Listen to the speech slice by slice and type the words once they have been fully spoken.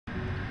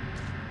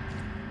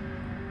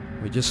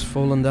We just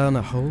fallen down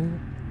a hole.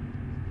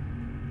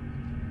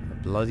 A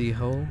bloody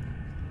hole.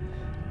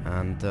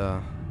 And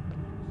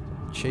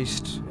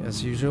chased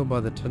as usual by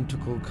the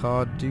tentacle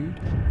card dude.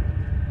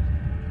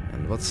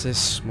 And what's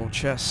this? More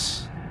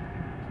chests.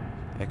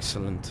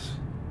 Excellent.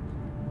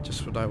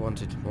 Just what I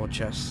wanted, more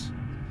chests.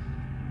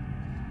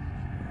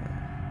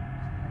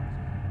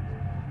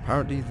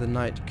 Apparently the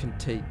knight can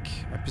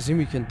take, I presume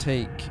you can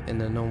take in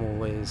the normal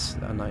ways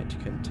that a knight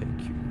can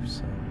take you,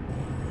 so.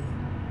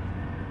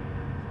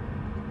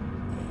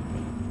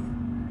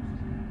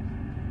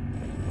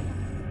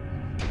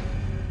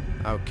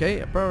 Okay,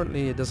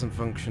 apparently it doesn't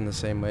function the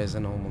same way as a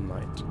normal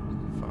knight.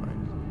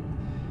 Fine.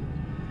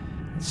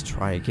 Let's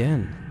try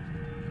again.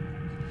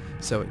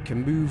 So it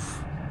can move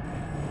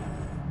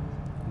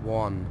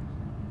one,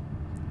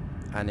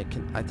 and it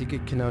can, I think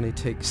it can only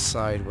take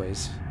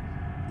sideways.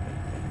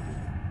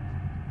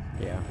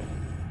 Yeah.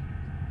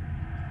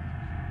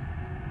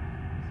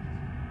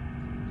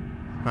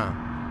 Huh.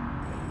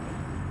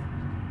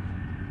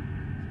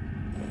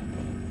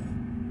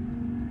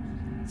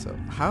 So,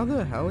 how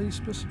the hell are you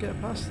supposed to get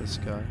past this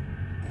guy?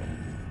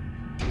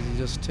 Because he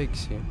just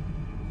takes you.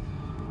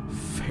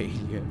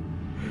 Failure.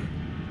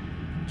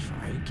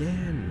 Try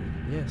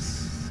again.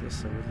 Yes,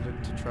 yes, I would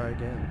like to try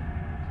again.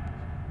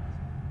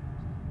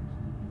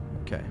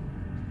 Okay.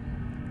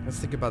 Let's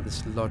think about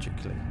this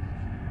logically.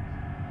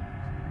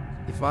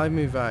 If I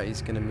move out,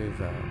 he's gonna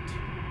move out.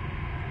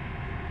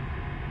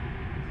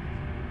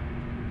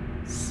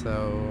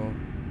 So...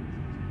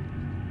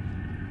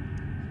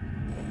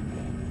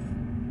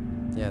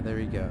 yeah, there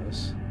he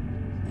goes.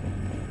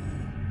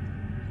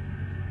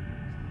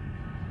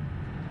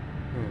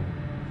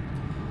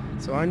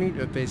 So I need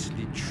to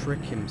basically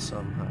trick him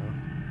somehow.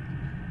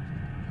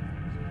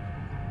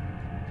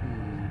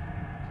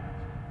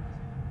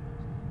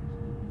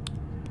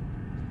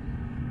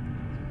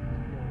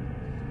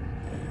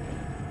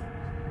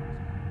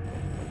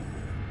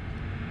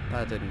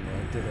 That didn't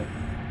work, did it?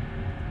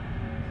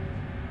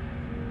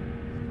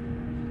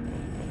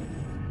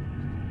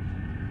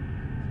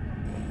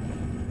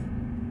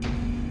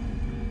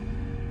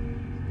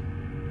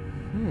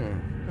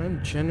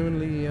 I'm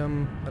genuinely a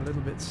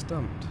little bit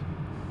stumped.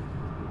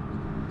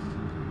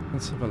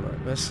 Let's have a look.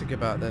 Let's think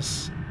about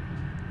this.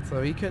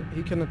 So he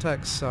can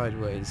attack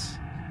sideways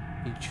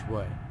each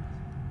way.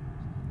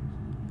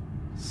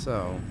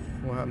 So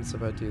what happens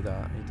if I do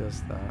that? He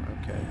does that.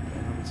 Okay.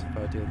 What happens if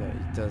I do that?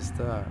 He does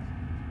that.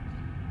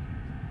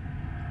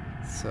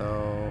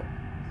 So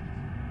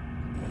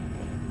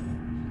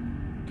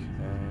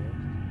okay.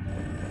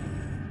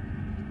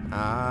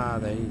 Ah,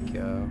 there you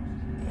go.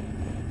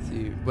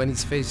 See, when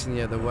he's facing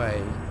the other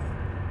way,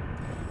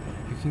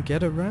 you can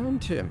get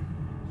around him.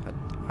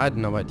 I had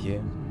no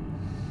idea.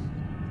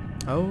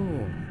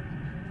 Oh,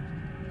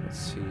 let's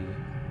see.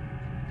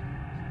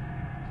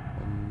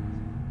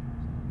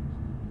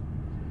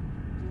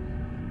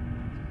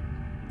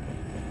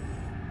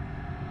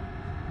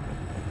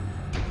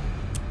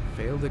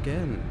 Failed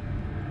again.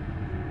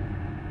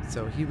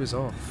 So he was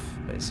off,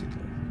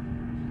 basically.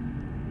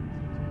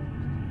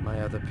 My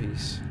other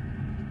piece.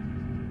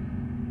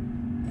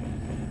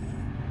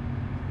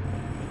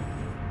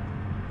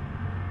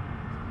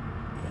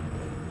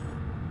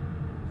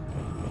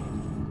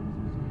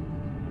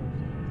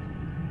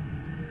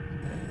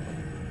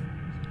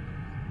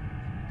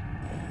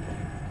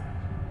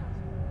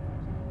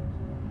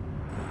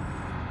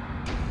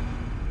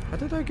 How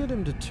did I get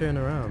him to turn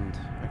around?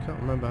 I can't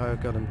remember how I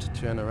got him to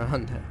turn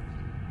around now.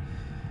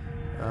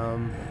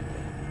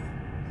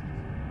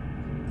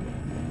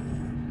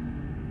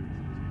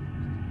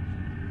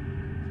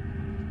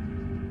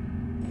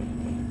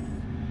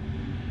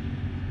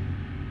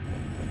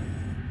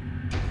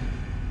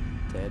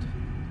 Dead.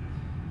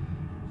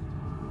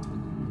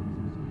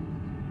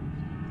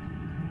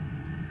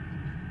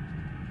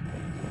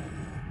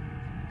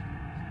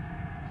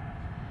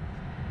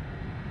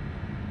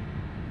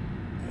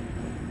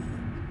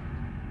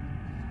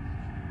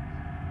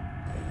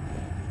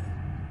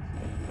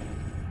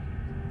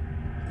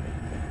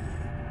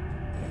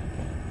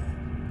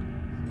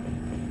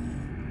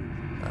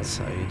 That's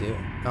how you do it.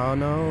 Oh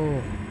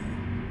no!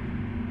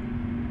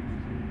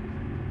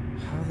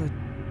 How the...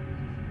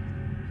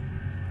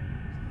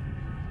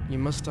 You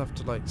must have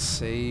to like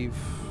save...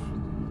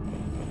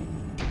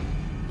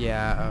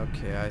 Yeah,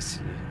 okay, I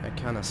see. I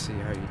kinda see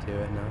how you do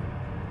it now.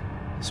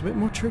 It's a bit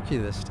more tricky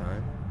this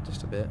time.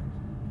 Just a bit.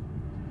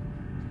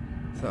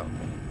 So...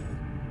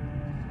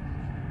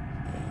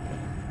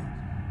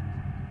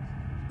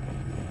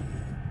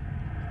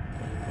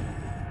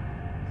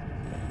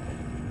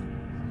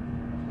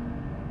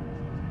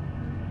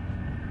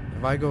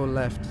 if I go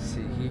left,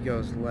 see, he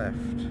goes left,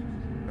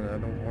 and I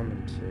don't want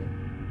him to.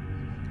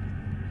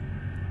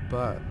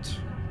 But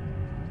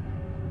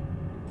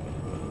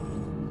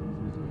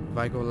if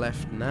I go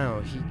left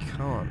now, he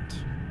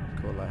can't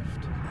go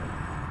left.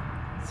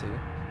 See?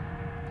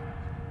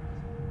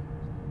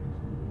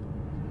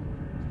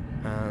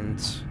 And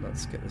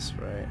let's get this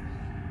right.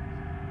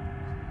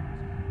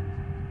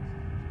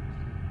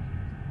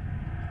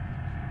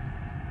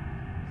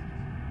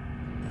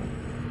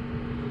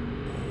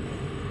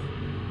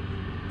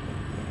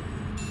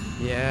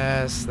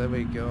 Yes, there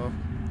we go.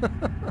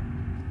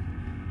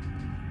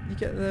 You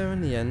get there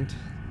in the end.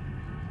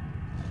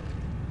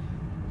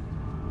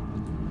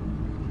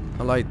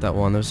 I like that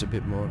one. There was a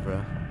bit more of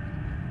a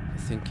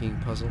thinking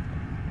puzzle.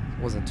 It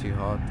wasn't too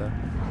hard though.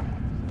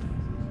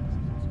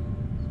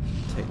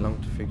 Take long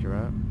to figure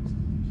out.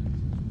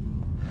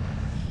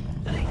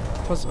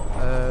 Puzzle.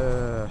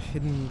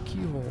 Hidden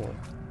keyhole.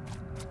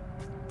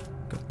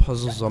 Got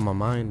puzzles on my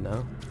mind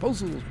now.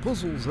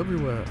 Puzzles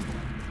everywhere.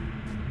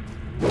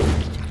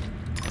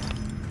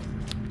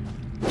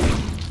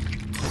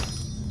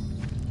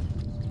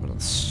 What a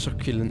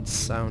succulent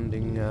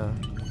sounding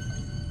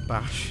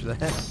bash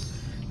there.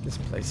 This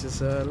place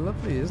is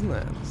lovely, isn't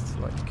it? It's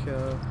like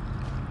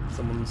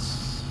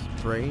someone's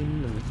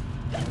brain and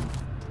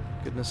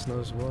goodness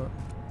knows what.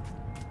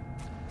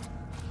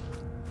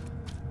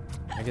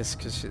 I guess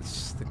because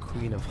it's the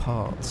Queen of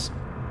Hearts.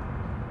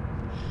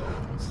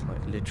 It's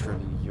like literally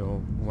you're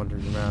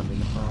wandering around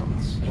in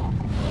hearts.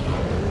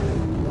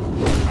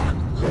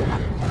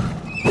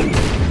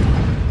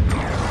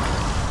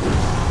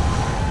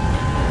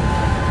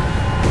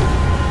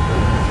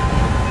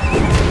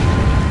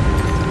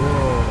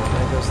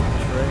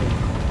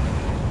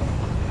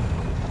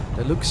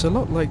 It looks a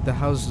lot like the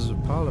Houses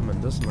of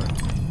Parliament, doesn't it?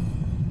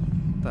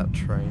 That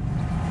train.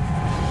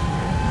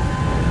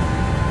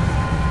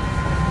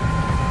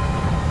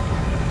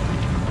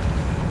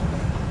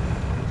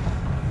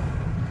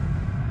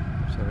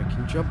 So we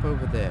can jump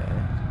over there,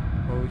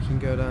 or we can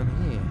go down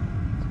here.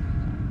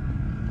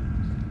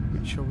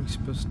 Which are we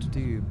supposed to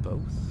do?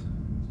 Both?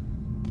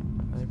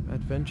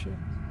 Adventure?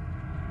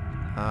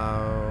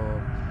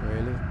 Oh,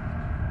 really?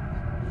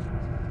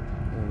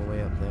 All the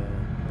way up there.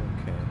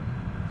 Okay.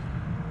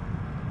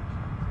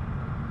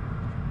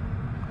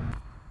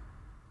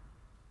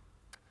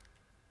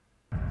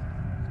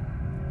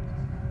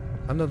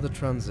 Another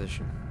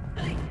transition.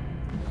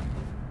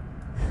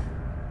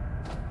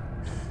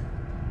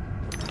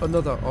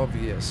 Another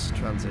obvious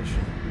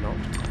transition.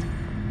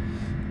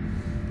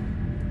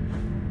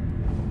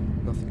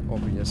 Nothing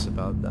obvious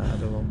about that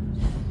at all.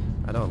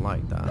 I don't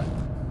like that.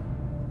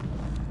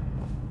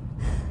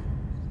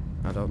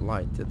 I don't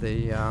like that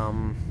they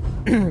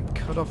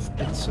cut off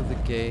bits of the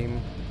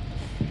game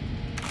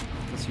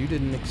because you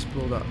didn't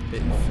explore that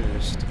bit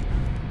first.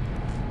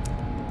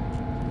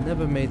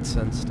 Never made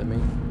sense to me.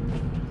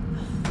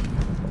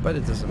 But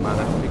it doesn't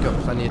matter. We got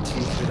plenty of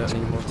teeth. We don't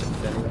need more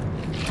teeth anyway.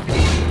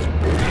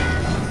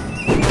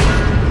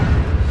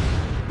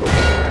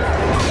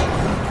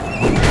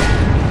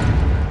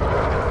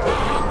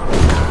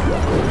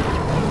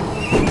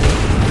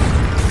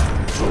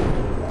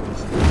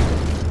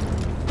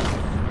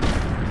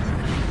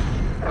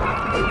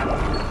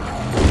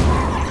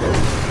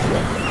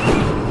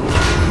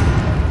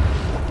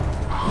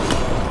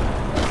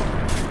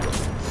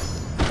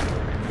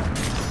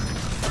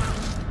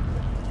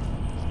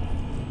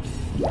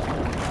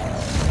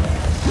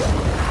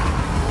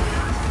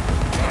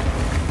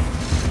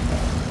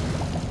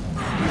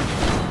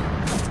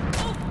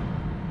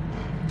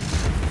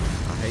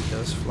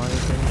 Those flying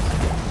things.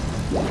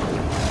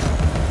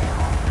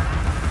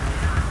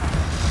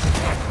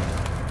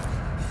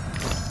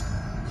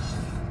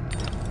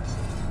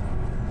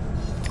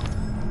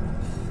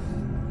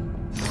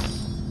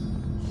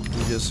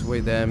 You just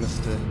wait there,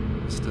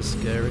 Mr.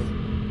 Scary.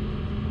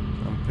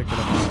 I'm picking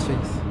up my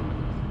teeth.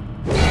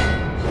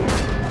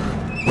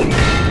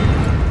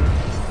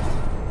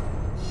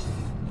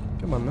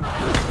 Come on now.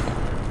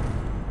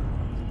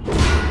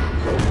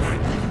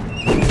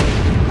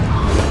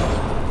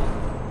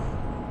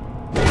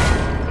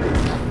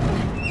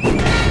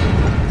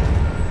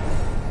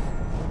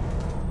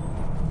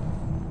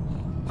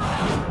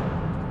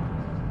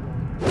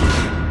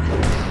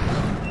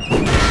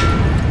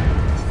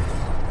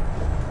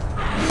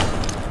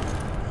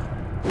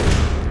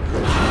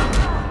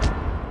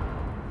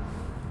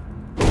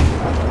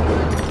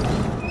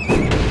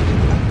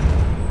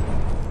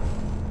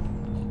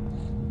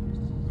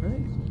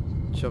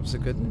 Job's a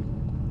good one.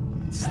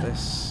 It's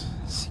this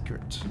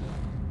secret.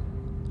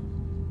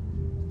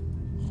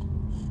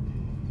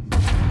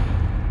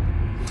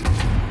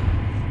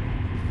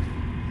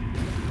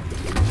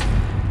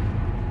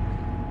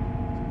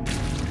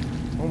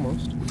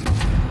 Almost.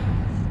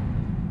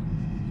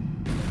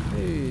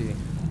 Hey.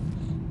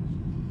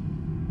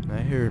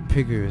 I hear a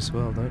pigger as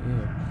well, don't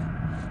you?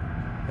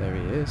 There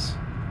he is.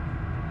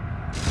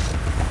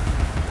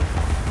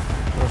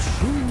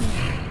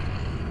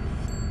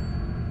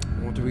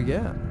 What do we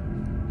get?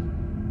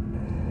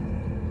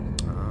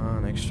 Ah,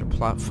 an extra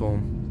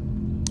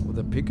platform with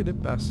a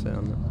picketed basket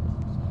on it.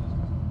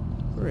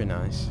 Very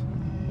nice.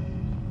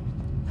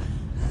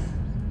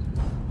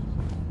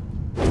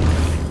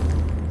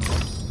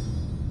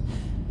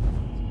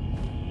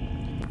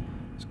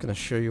 Just gonna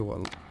show you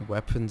what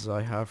weapons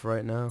I have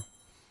right now.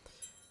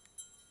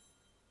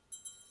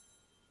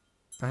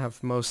 I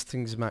have most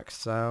things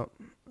maxed out.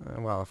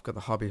 Well, I've got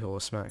the hobby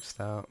horse maxed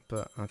out,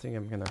 but I think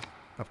I'm gonna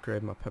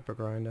upgrade my pepper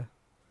grinder.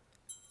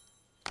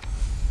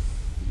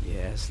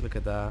 Yes, look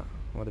at that.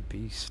 What a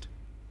beast.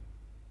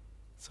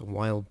 It's a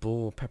wild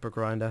boar pepper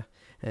grinder,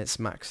 and it's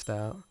maxed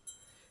out.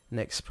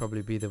 Next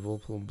probably be the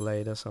Whirlpool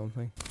blade or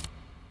something.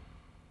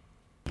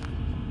 But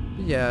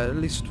yeah, at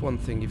least one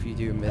thing, if you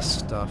do miss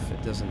stuff,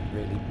 it doesn't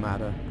really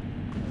matter.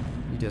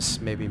 You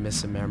just maybe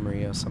miss a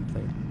memory or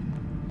something.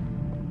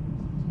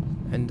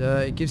 And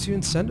it gives you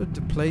incentive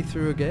to play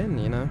through again,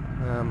 you know.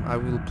 I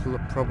will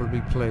probably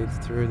play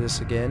through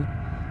this again,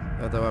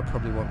 although I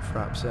probably won't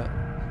Fraps it.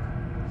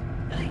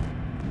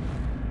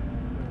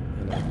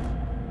 You know.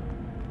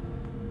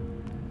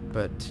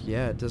 But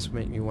yeah, it does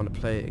make me want to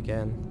play it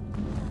again.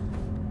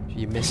 If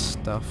you miss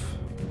stuff.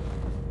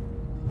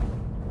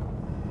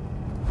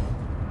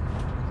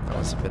 That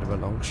was a bit of a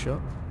long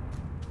shot.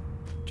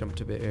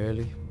 Jumped a bit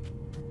early.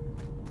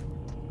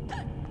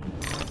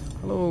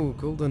 Hello,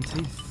 golden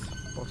teeth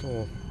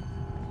bottle.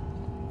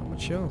 Not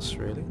much else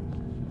really.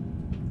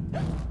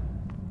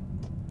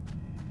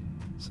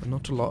 So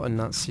not a lot in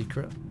that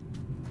secret.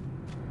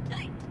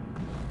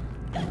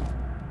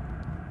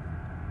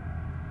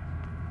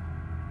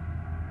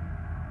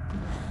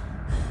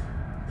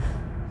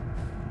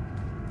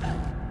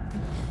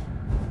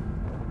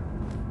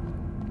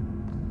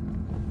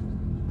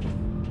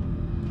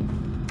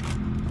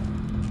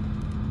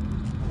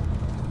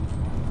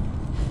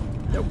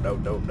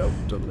 No,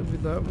 don't live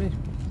without me.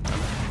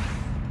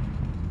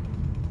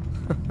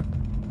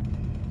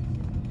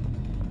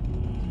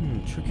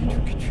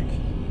 Tricky.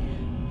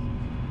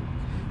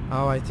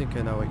 Oh, I think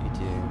I know what you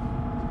do.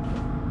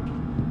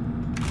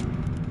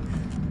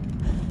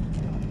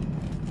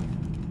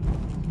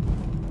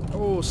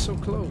 Oh, so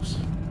close.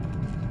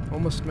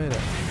 Almost made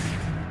it.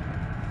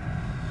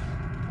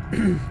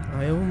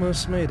 I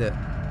almost made it.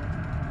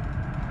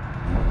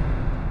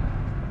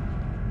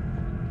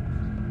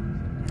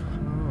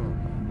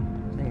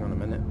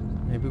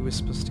 Maybe we're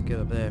supposed to get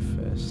up there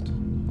first,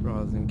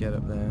 rather than get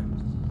up there.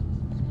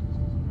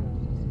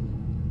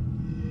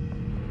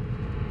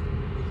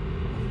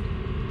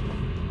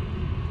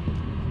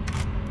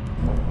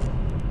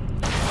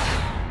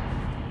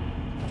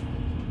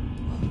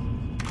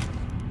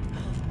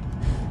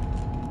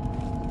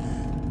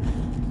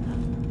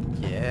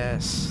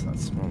 Yes,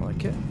 that's more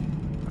like it.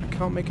 I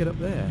can't make it up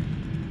there.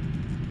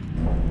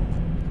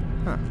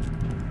 Huh.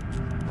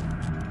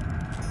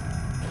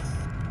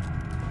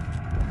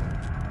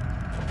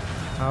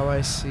 Oh,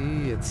 I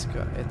see. It's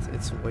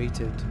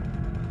weighted.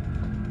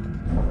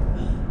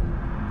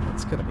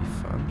 That's gonna be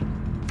fun.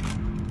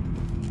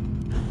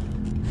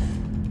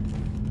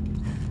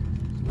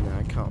 No,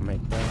 I can't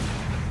make that.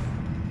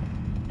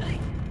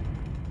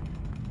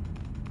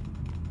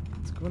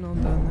 What's going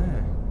on down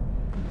there?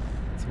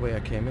 That's the way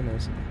I came in,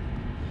 isn't it?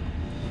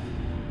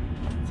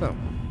 So,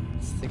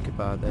 let's think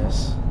about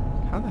this.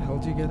 How the hell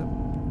do you get up?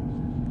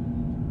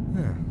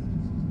 Huh.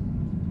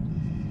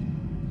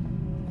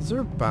 Is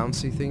there a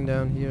bouncy thing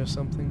down here or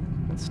something?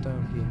 What's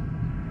down here?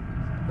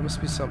 There must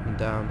be something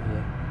down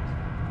here.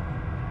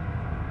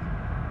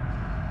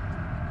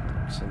 That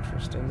looks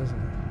interesting, doesn't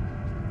it?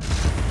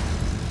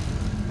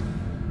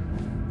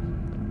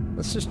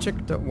 Let's just check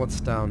out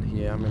what's down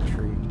here. I'm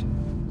intrigued.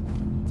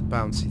 It's a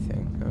bouncy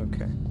thing.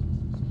 Okay.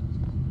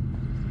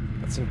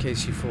 That's in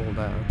case you fall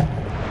down.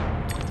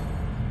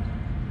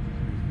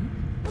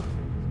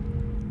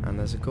 And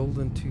there's a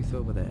golden tooth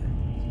over there.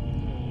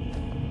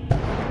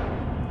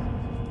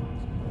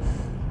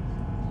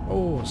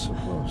 Oh, so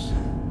close.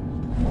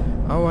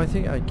 Oh, I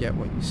think I get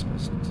what you're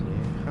supposed to do.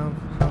 How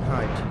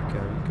high do you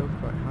go? You go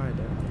quite high,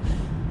 don't you?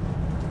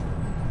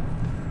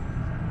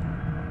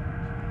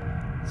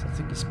 So I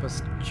think you're supposed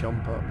to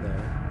jump up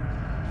there.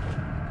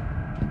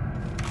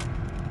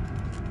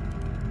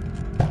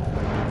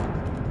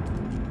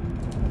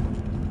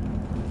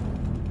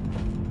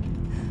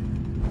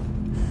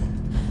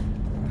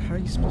 How are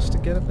you supposed to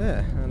get up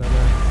there? I don't know.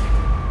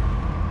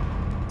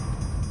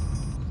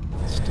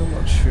 Still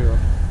not sure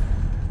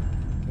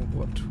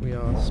what we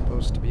are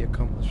supposed to be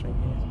accomplishing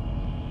here.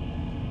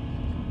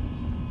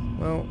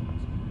 Well,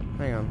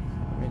 hang on.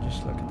 Let me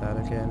just look at that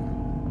again.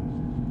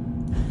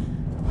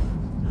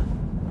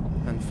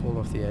 And fall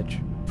off the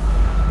edge.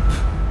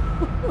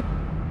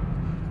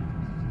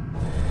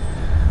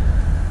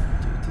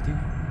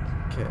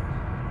 Okay.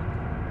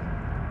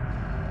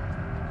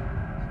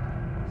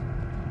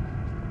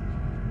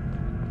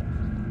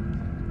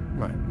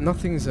 Right,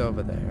 nothing's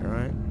over there,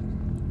 right?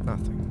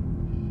 Nothing.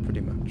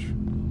 Pretty much.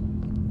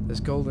 There's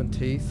golden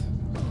teeth,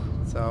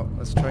 so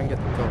let's try and get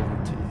the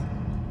golden teeth.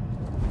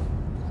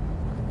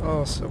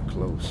 Oh, so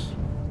close.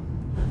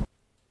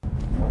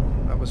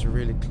 That was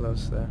really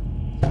close there.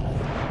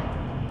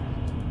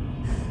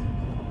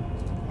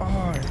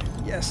 Oh,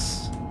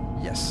 yes!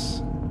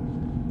 Yes!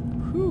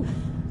 Whew!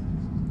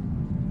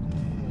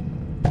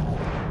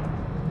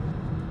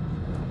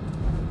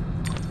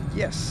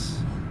 Yes!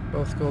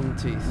 Both golden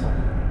teeth.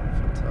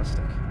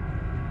 Fantastic.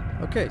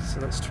 Okay,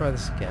 so let's try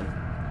this again.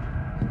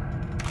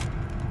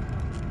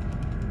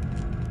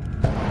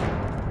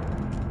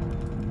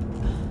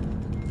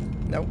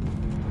 Nope,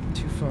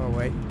 too far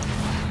away.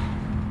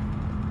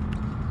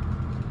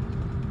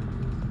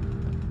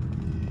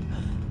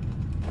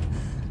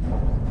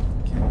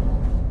 Okay.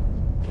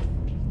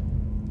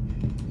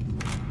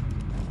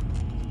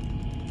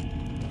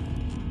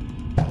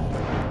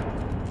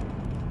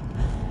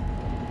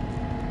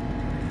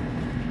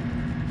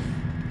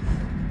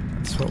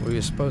 what we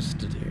were supposed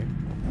to do.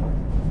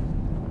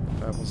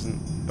 If I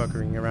wasn't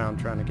buggering around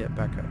trying to get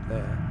back up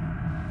there.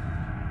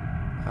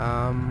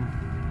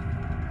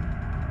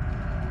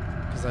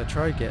 Because I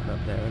tried getting up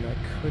there and I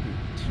couldn't.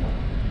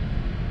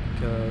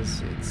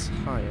 Because it's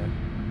higher.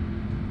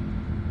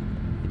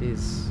 It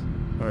is.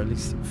 Or at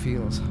least it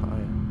feels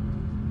higher.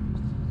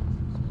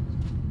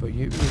 But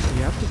you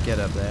have to get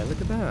up there.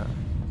 Look at that.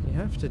 You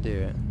have to do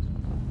it.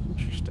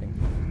 Interesting.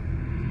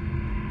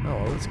 Oh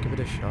well, let's give it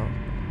a shot.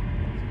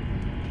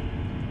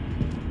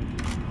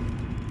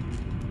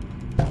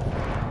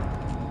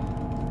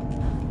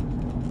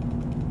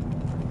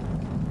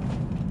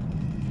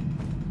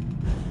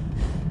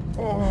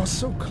 Oh,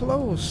 so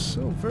close.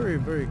 So very,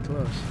 very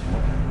close.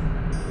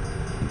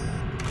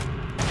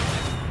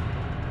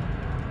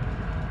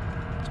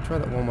 Let's try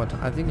that one more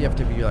time. I think you have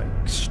to be like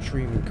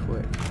extremely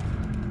quick.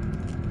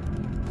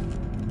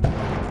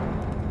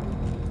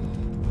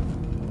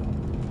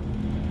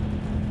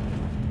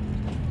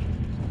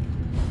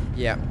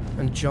 Yeah,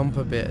 and jump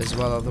a bit as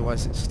well,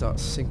 otherwise it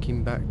starts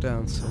sinking back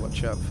down, so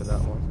watch out for that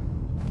one.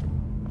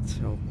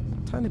 So,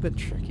 tiny bit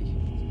tricky.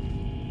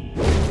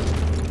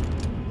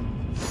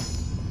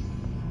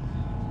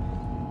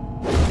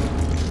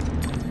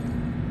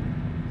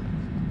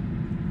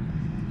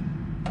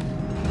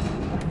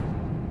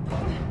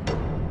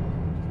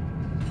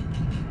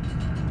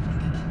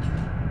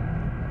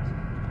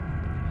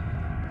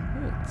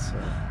 Let's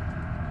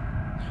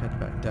head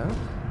back down.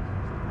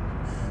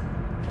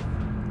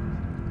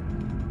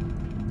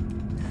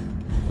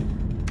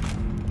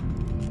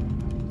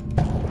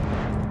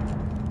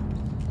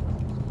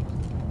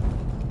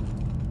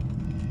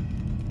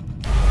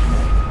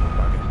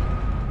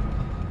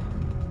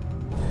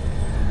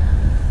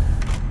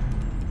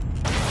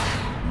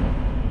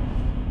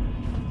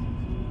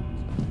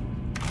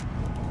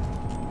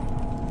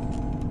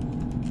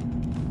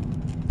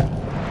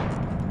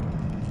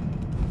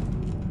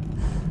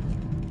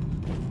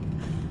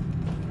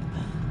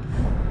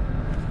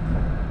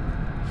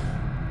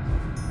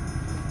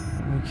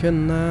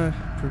 Can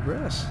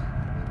progress.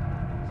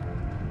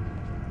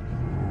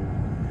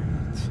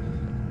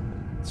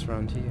 It's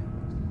around here.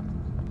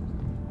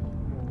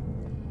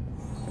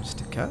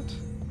 Mr. Cat?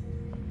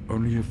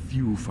 Only a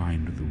few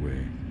find the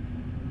way.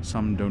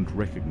 Some don't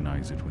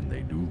recognize it when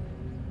they do.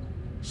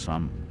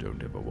 Some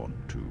don't ever want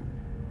to.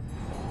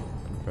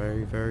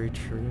 Very, very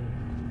true.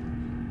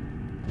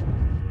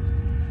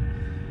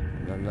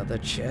 And another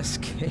chess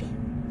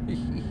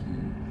game.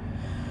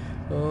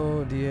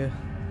 Oh dear.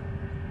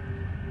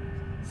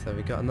 So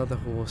we got another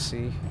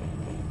horsey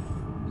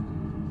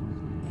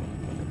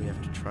that we have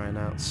to try and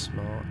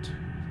outsmart.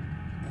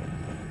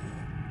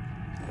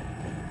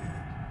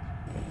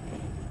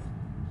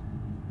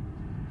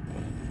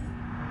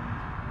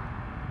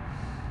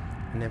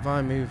 And if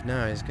I move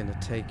now, he's going to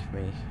take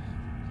me.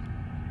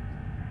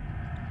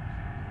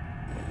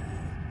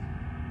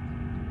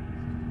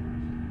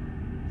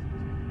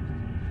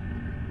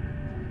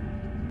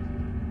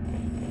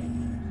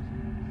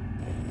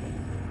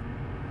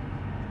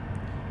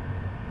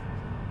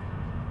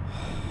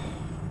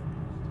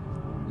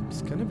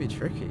 It's gonna be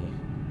tricky.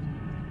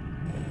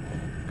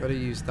 Gotta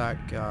use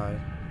that guy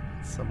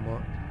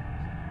somewhat.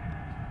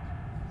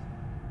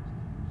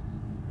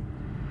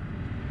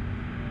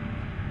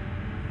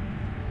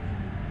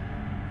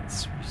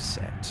 Let's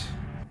reset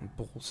and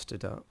bolster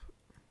it up.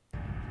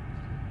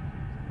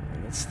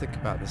 And let's think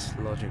about this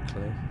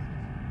logically.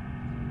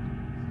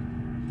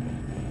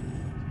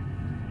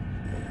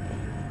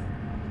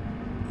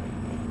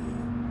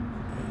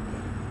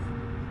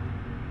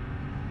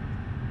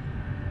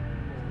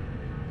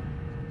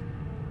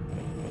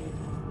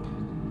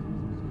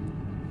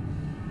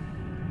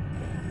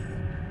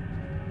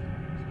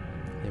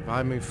 If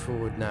I move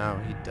forward now,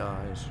 he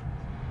dies.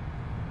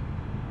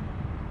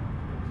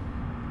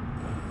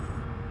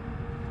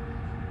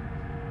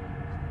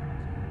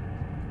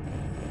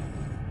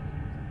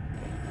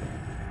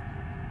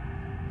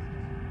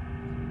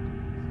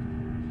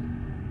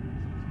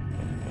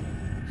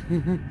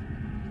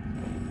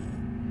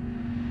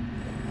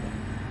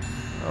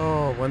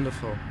 Oh,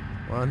 wonderful.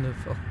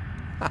 Wonderful.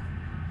 I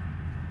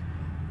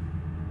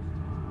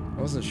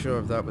wasn't sure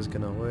if that was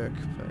gonna work,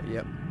 but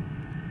yep.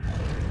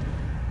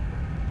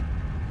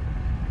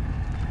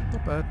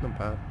 Not bad, not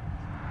bad.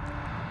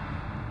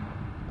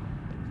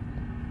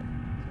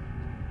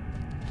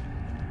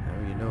 Now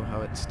you know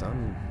how it's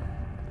done.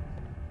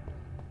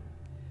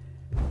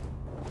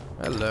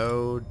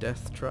 Hello,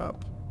 Death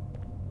Trap.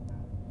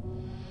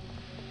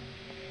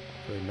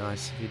 Very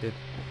nice if you did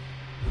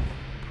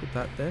put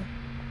that there.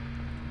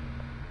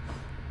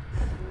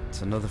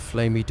 It's another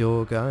flamey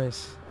door,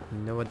 guys. You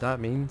know what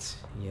that means?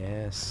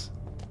 Yes.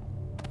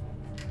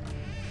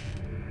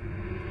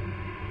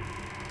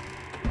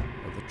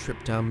 Another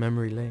trip down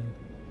memory lane.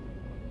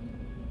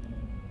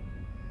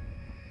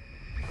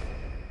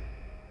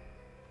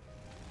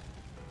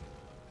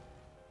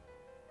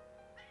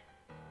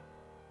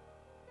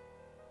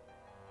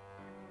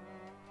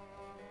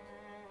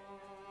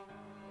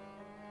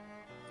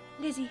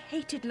 Lizzie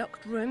hated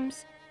locked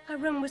rooms. Her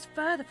room was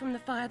further from the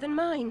fire than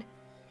mine.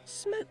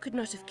 Smoke could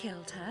not have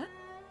killed her.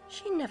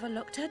 She never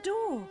locked her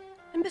door.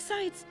 And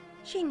besides,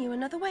 she knew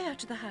another way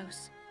out of the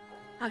house.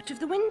 Out of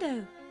the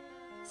window.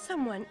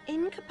 Someone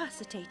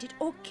incapacitated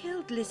or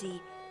killed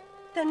Lizzie,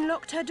 then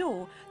locked her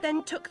door,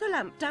 then took the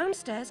lamp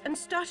downstairs and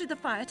started the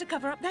fire to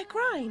cover up their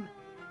crime.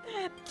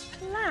 Their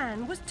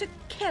plan was to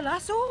kill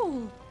us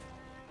all.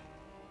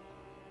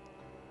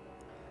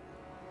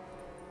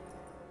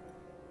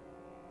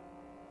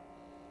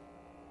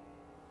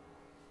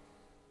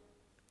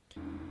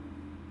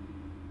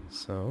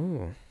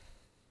 So,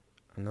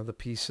 another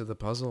piece of the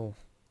puzzle.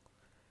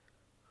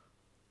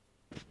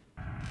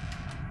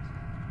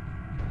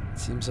 It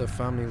seems her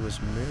family was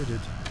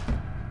murdered.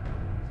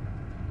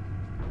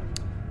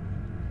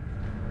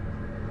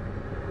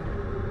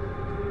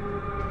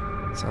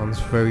 Sounds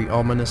very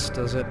ominous,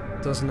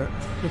 doesn't it?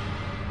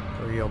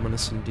 Very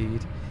ominous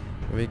indeed.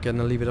 We're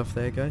gonna leave it off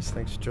there, guys.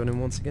 Thanks for joining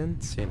once again.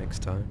 See you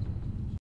next time.